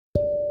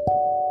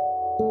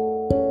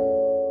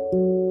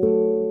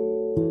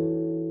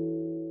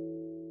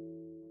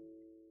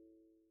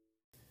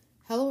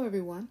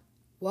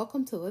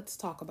Welcome to Let's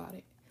Talk About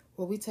It,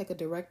 where we take a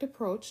direct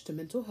approach to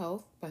mental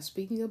health by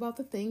speaking about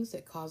the things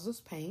that cause us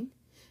pain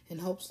in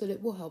hopes that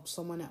it will help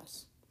someone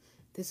else.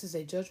 This is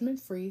a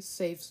judgment-free,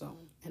 safe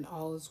zone, and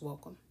all is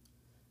welcome.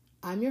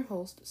 I'm your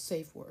host,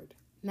 Safe Word.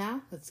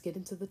 Now, let's get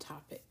into the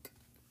topic.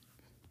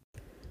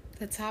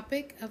 The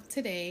topic of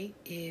today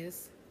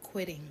is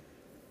quitting.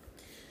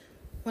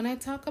 When I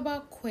talk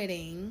about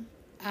quitting,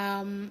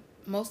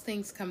 most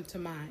things come to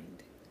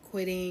mind.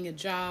 Quitting a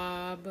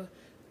job,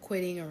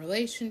 quitting a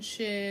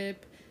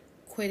relationship,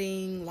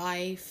 quitting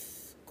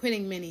life,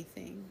 quitting many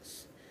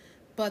things.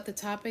 But the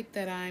topic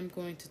that I'm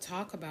going to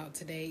talk about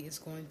today is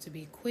going to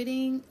be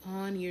quitting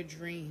on your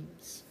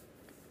dreams.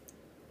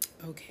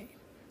 Okay.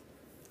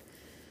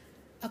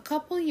 A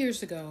couple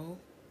years ago,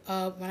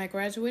 when I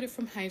graduated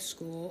from high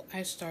school,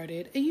 I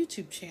started a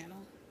YouTube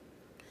channel.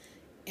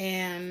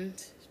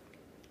 And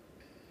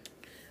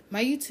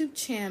my YouTube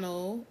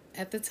channel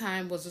at the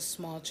time was a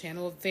small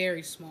channel, a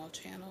very small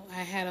channel.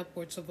 I had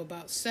upwards of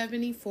about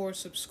 74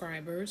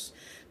 subscribers,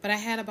 but I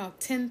had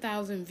about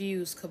 10,000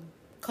 views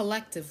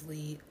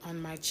collectively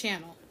on my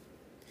channel.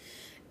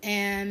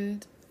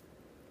 And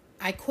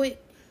I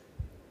quit.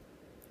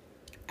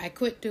 I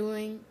quit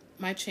doing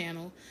my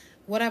channel.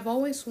 What I've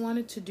always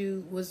wanted to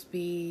do was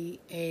be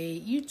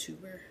a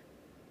YouTuber.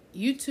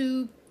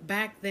 YouTube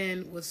back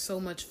then was so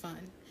much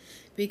fun,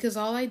 because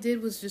all I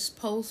did was just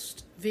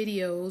post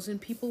videos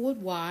and people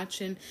would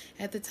watch. And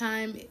at the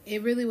time,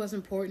 it really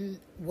wasn't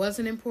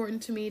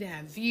important to me to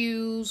have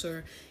views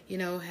or,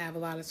 have a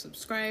lot of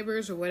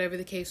subscribers or whatever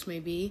the case may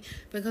be.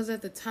 Because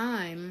at the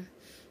time,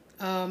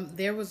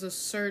 there was a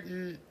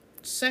certain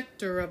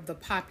sector of the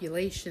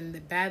population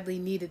that badly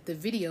needed the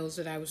videos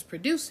that I was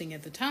producing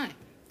at the time.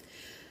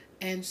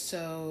 And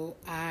so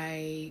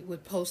I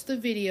would post the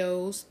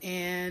videos,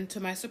 and to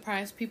my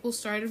surprise, people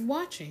started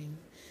watching.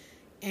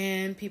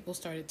 And people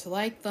started to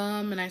like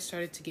them, and I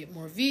started to get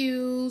more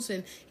views.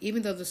 And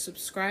even though the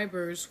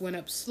subscribers went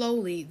up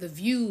slowly, the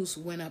views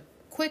went up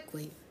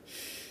quickly.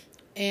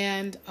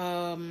 And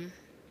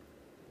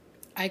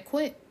I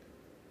quit.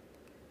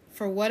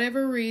 For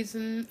whatever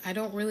reason, I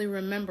don't really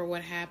remember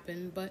what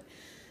happened, but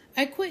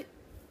I quit.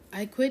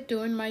 I quit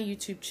doing my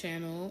YouTube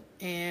channel,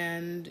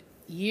 and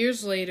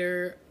years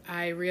later,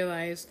 I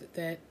realized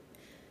that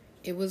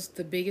it was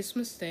the biggest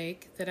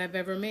mistake that I've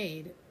ever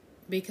made.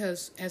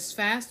 Because as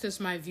fast as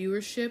my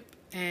viewership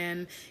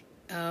and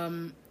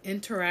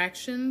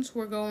interactions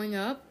were going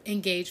up,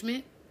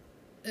 engagement,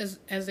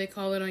 as they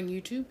call it on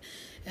YouTube,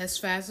 as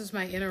fast as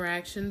my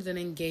interactions and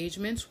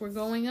engagements were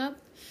going up,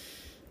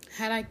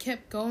 had I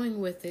kept going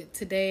with it,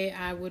 today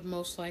I would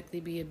most likely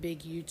be a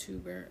big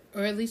YouTuber,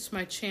 or at least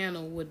my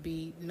channel would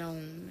be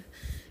known,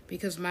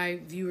 because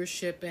my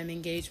viewership and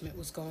engagement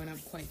was going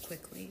up quite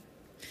quickly.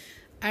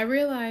 I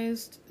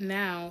realized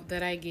now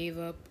that I gave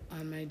up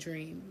on my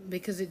dream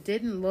because it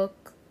didn't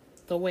look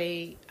the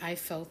way I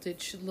felt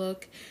it should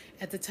look.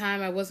 At the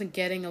time, I wasn't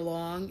getting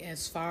along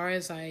as far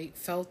as I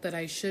felt that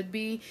I should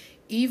be,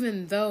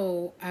 even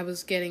though I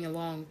was getting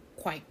along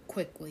quite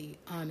quickly,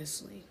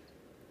 honestly.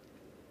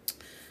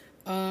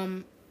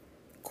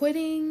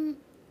 Quitting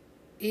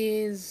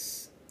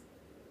is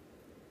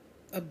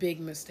a big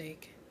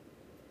mistake.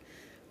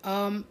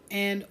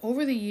 And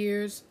over the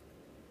years,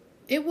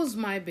 it was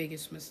my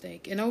biggest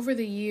mistake. And over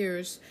the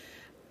years,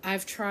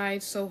 I've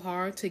tried so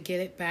hard to get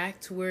it back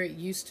to where it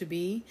used to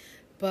be.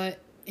 But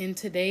in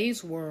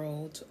today's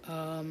world,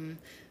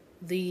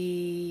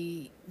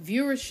 the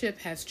viewership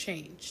has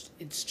changed.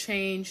 It's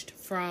changed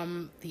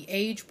from the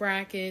age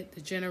bracket,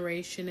 the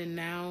generation, and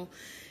now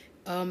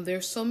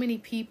there's so many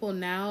people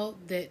now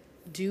that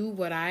do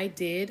what I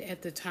did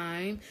at the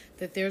time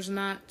that there's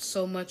not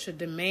so much a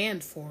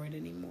demand for it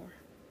anymore.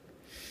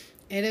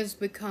 It has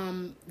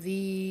become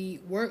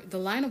the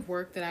line of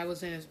work that I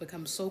was in has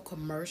become so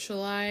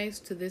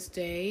commercialized to this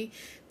day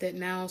that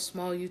now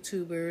small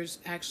YouTubers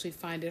actually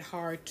find it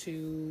hard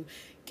to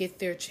get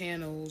their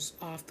channels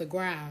off the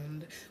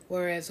ground.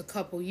 Whereas a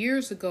couple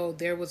years ago,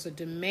 there was a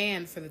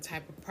demand for the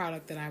type of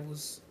product that I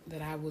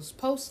was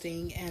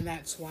posting, and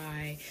that's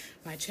why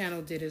my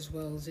channel did as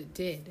well as it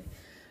did.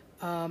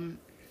 When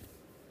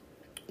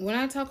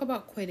I talk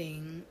about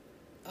quitting,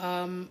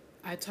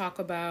 I talk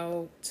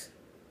about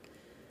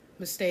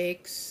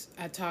mistakes.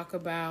 I talk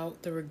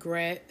about the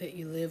regret that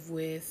you live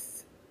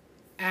with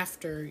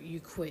after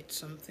you quit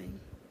something.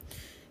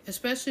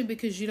 Especially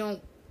because you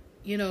don't,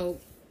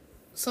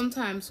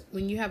 sometimes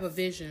when you have a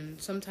vision,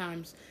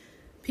 sometimes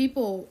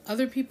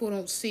other people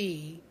don't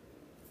see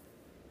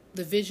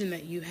the vision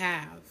that you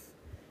have.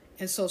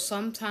 And so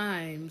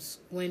sometimes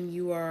when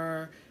you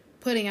are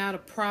putting out a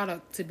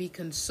product to be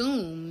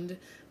consumed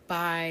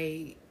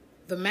by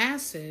the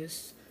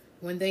masses,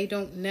 when they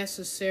don't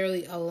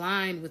necessarily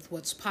align with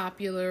what's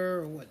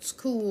popular or what's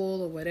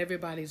cool or what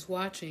everybody's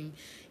watching,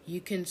 you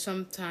can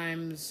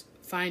sometimes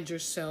find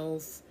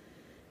yourself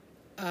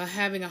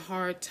having a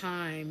hard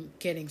time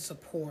getting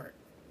support.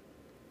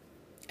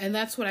 And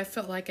that's what I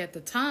felt like at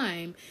the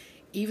time,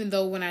 even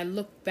though when I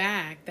look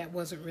back, that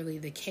wasn't really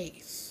the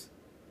case.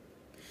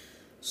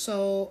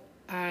 So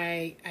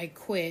I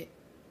quit,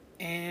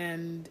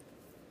 And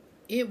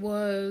it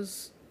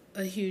was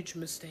a huge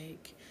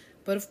mistake.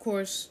 But of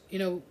course,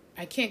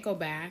 I can't go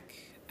back.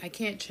 I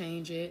can't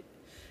change it.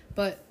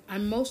 But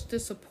I'm most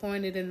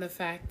disappointed in the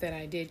fact that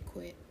I did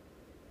quit,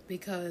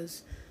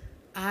 because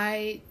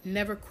I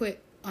never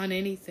quit on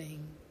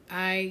anything.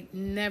 I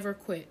never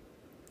quit.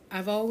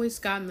 I've always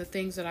gotten the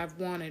things that I've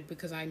wanted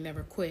because I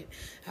never quit.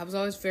 I was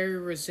always very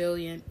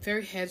resilient,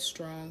 very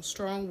headstrong,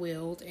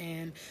 strong-willed,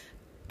 and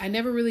I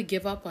never really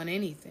give up on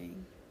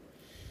anything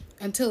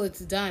until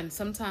it's done.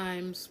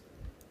 Sometimes,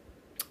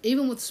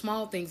 even with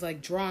small things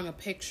like drawing a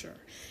picture,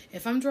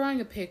 if I'm drawing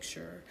a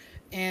picture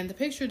and the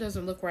picture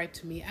doesn't look right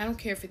to me, I don't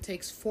care if it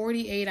takes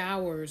 48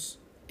 hours.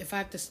 If I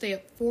have to stay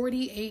up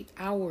 48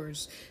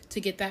 hours to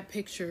get that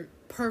picture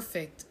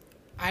perfect,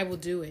 I will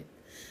do it.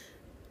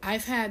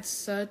 I've had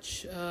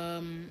such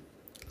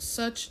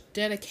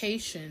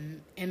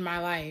dedication in my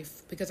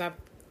life because I've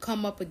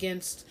come up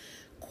against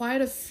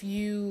quite a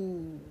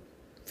few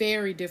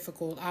very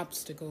difficult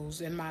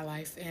obstacles in my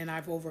life, and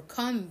I've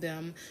overcome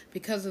them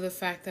because of the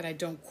fact that I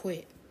don't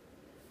quit.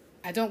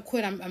 I don't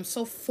quit. I'm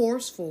so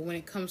forceful when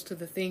it comes to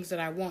the things that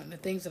I want and the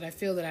things that I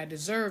feel that I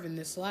deserve in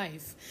this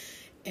life.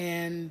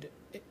 And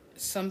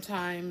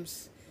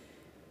sometimes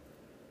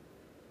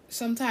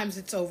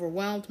it's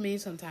overwhelmed me,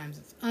 sometimes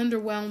it's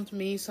underwhelmed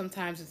me,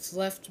 sometimes it's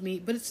left me,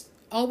 but it's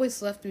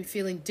always left me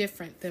feeling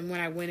different than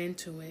when I went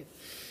into it.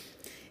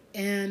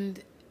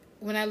 And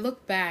when I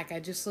look back,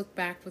 I just look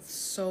back with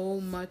so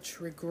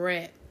much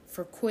regret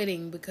for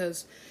quitting,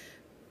 because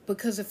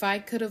if I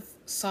could have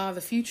saw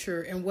the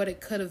future and what it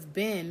could have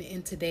been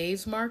in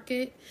today's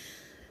market,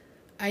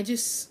 I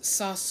just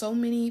saw so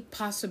many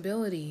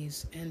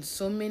possibilities and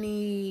so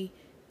many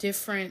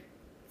different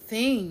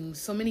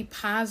things, so many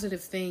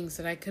positive things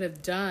that I could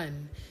have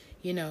done,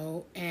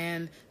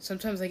 and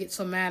sometimes I get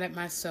so mad at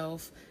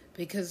myself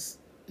because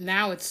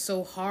now it's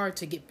so hard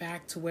to get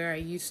back to where I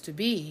used to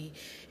be.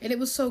 And it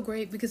was so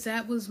great because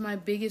that was my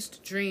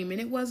biggest dream, and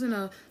it wasn't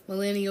a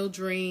millennial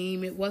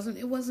dream. It wasn't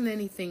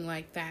anything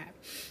like that.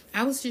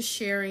 I was just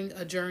sharing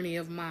a journey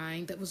of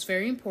mine that was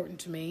very important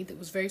to me, that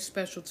was very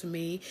special to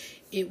me.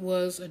 It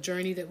was a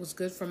journey that was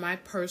good for my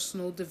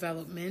personal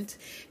development,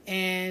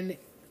 and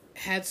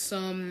had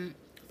some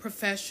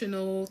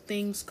professional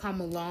things come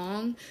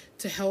along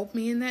to help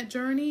me in that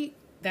journey.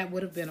 That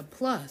would have been a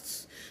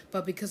plus.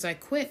 But because I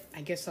quit,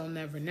 I guess I'll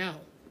never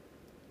know.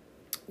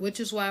 Which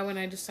is why when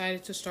I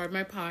decided to start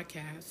my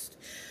podcast,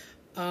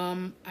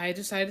 I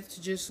decided to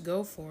just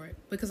go for it.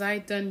 Because I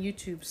had done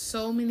YouTube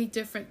so many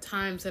different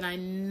times that I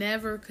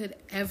never could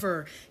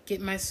ever get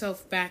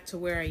myself back to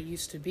where I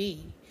used to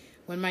be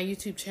when my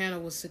YouTube channel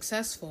was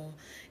successful.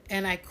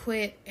 And I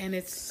quit, and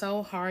it's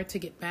so hard to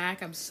get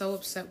back. I'm so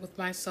upset with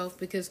myself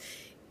because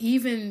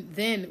even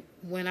then,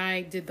 when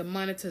I did the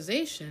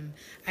monetization,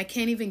 I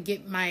can't even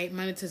get my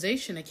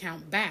monetization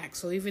account back.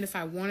 So even if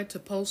I wanted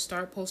to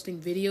start posting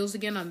videos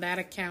again on that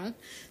account,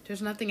 there's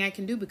nothing I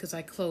can do because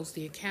I closed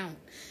the account.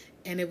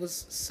 And it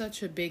was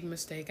such a big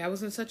mistake. I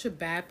was in such a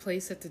bad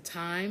place at the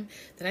time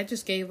that I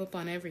just gave up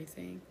on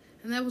everything.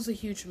 And that was a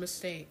huge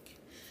mistake.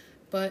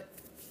 But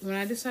when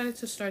I decided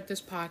to start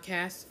this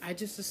podcast, I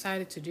just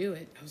decided to do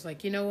it. I was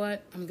like, you know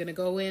what? I'm going to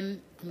go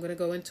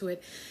into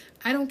it.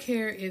 I don't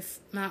care if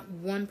not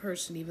one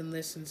person even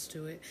listens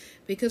to it.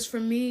 Because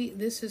for me,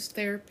 this is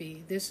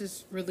therapy. This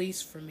is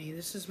release for me.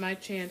 This is my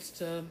chance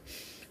to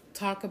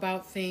talk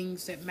about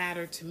things that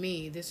matter to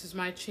me. This is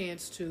my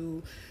chance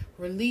to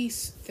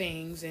release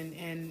things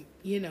and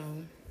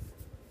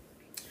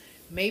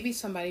maybe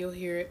somebody will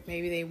hear it,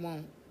 maybe they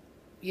won't,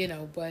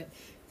 but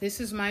this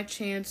is my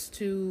chance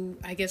to,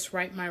 I guess,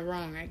 right my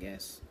wrong,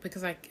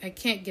 because I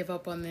can't give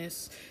up on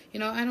this. I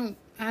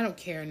don't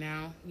care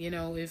now,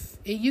 if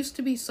it used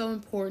to be so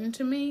important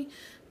to me,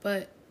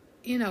 but,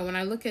 when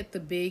I look at the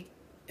big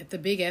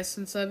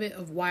essence of it,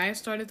 of why I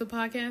started the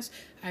podcast,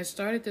 I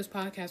started this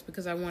podcast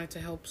because I wanted to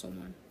help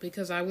someone,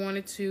 because I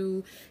wanted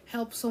to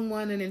help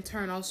someone and in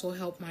turn also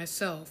help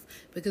myself,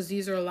 because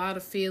these are a lot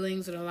of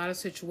feelings and a lot of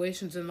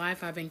situations in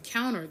life I've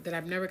encountered that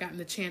I've never gotten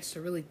the chance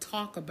to really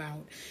talk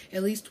about,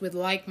 at least with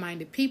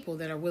like-minded people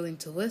that are willing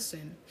to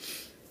listen.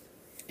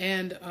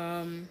 And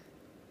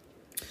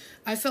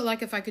I felt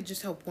like if I could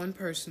just help one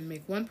person,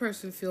 make one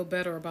person feel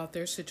better about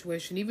their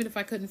situation, even if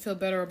I couldn't feel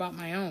better about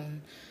my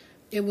own,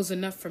 it was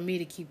enough for me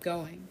to keep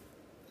going.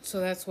 So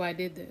that's why I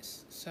did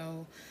this.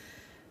 So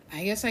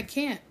I guess I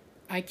can't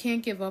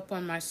give up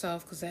on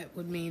myself, because that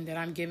would mean that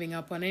I'm giving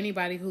up on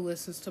anybody who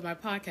listens to my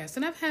podcast.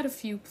 And I've had a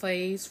few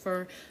plays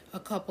for a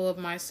couple of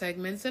my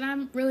segments, and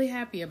I'm really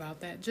happy about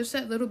that. Just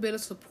that little bit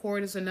of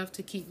support is enough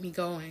to keep me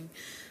going.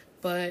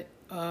 But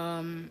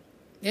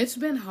it's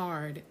been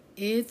hard.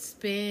 It's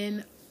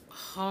been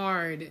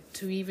hard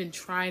to even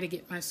try to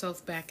get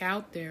myself back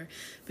out there,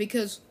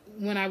 because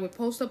when I would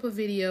post up a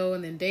video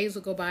and then days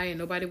would go by and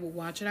nobody would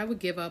watch it, I would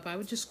give up. I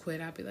would just quit.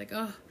 I'd be like,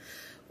 oh,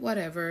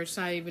 whatever. It's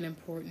not even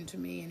important to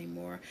me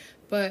anymore.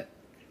 But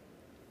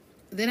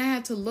then I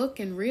had to look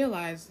and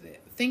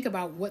think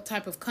about what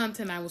type of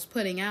content I was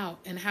putting out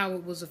and how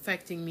it was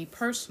affecting me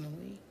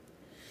personally.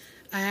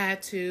 I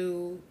had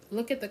to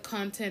look at the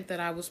content that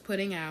I was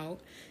putting out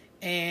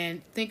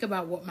and think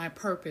about what my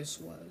purpose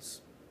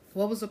was.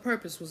 What was the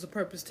purpose? Was the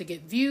purpose to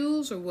get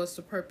views, or was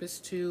the purpose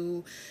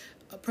to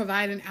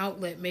provide an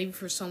outlet maybe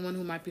for someone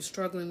who might be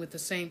struggling with the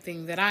same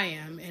thing that I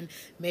am, and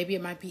maybe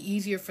it might be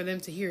easier for them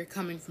to hear it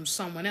coming from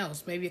someone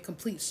else, maybe a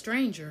complete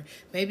stranger,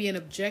 maybe an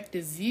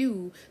objective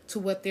view to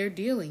what they're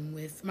dealing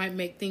with might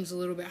make things a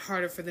little bit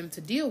harder for them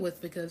to deal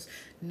with, because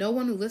no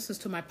one who listens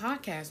to my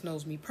podcast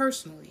knows me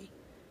personally.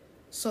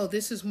 So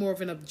this is more of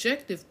an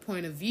objective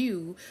point of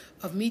view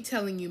of me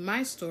telling you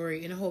my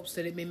story in hopes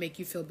that it may make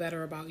you feel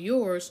better about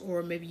yours,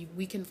 or maybe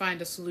we can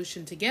find a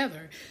solution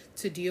together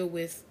to deal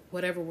with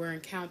whatever we're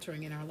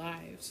encountering in our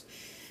lives.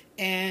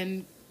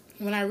 And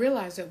when I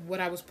realized that what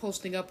I was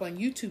posting up on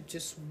YouTube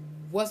just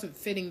wasn't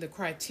fitting the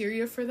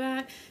criteria for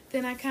that,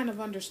 then I kind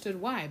of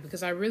understood why,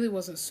 because I really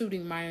wasn't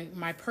suiting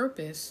my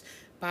purpose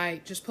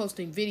by just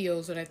posting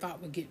videos that I thought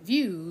would get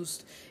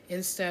views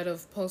instead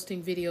of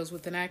posting videos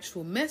with an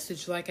actual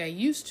message like I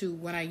used to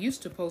when I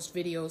used to post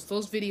videos.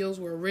 Those videos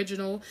were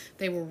original,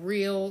 they were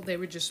real, they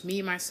were just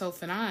me,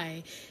 myself, and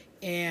I.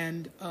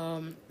 And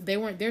they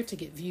weren't there to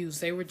get views.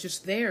 They were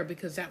just there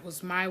because that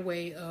was my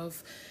way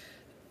of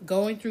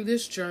going through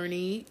this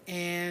journey.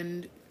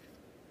 And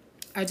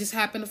I just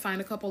happened to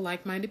find a couple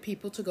like-minded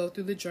people to go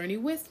through the journey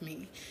with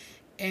me.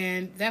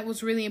 And that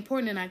was really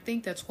important, and I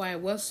think that's why I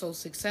was so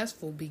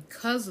successful,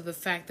 because of the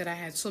fact that I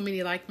had so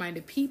many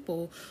like-minded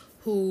people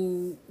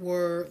who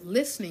were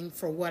listening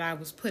for what I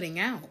was putting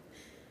out.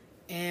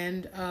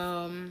 And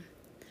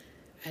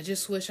I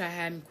just wish I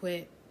hadn't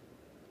quit.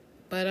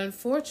 But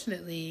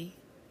unfortunately,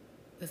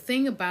 the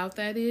thing about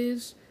that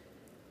is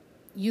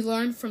you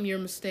learn from your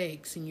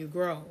mistakes and you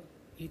grow.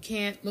 You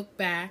can't look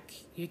back.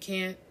 You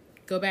can't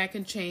go back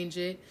and change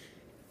it.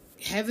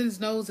 Heavens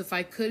knows if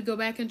I could go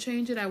back and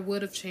change it, I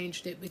would have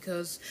changed it,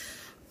 because,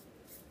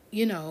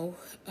 what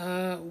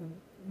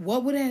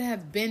would it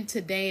have been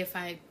today if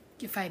I'd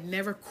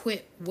never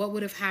quit? What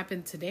would have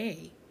happened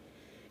today?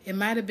 It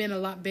might have been a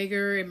lot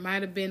bigger. I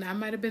might have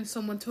been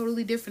someone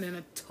totally different in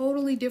a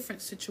totally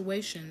different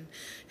situation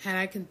had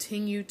I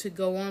continued to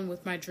go on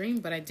with my dream,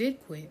 but I did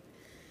quit.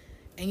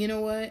 And you know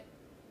what?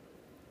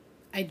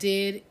 I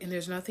did, and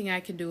there's nothing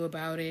I can do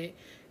about it.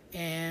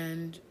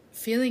 And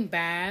feeling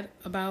bad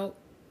about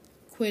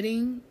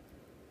quitting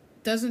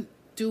doesn't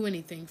do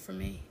anything for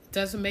me. It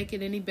doesn't make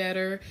it any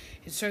better.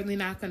 It's certainly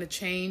not going to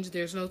change.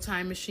 There's no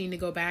time machine to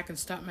go back and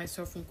stop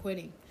myself from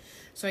quitting.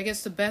 So I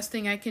guess the best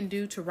thing I can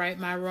do to right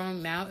my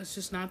wrong now is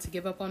just not to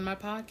give up on my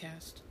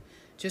podcast.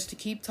 Just to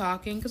keep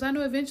talking, because I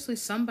know eventually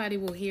somebody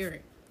will hear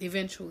it.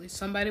 Eventually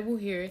somebody will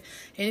hear it.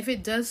 And if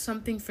it does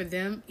something for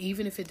them,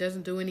 even if it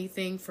doesn't do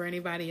anything for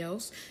anybody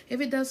else,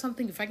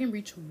 if I can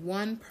reach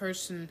one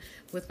person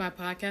with my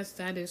podcast,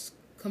 that is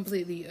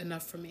completely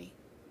enough for me.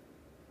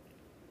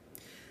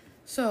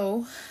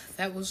 So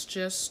that was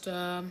just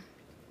my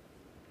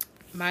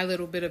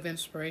little bit of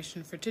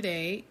inspiration for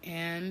today,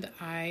 and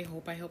I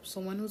hope I helped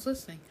someone who's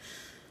listening.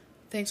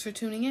 Thanks for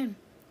tuning in.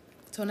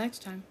 Till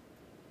next time.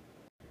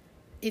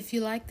 If you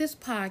like this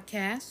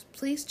podcast,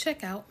 please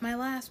check out my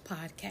last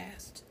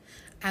podcast.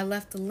 I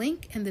left the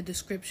link in the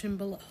description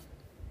below.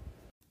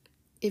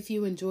 If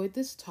you enjoyed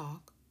this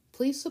talk,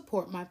 please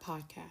support my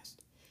podcast.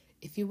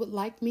 If you would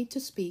like me to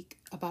speak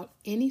about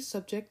any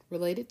subject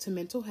related to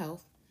mental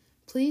health,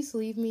 please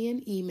leave me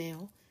an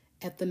email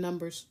at the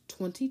numbers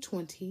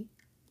 2020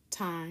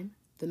 time,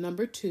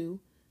 2,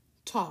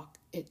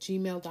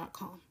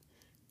 talk@gmail.com.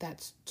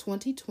 That's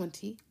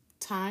 2020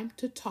 time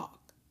to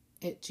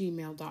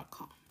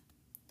talk@gmail.com.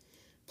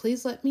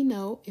 Please let me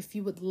know if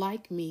you would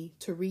like me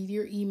to read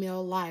your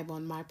email live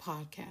on my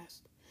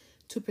podcast.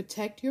 To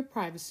protect your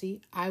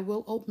privacy, I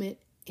will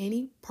omit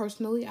any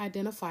personally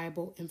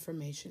identifiable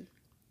information.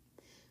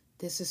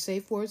 This is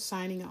Safe Words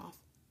signing off.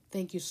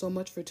 Thank you so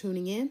much for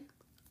tuning in.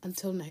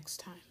 Until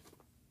next time.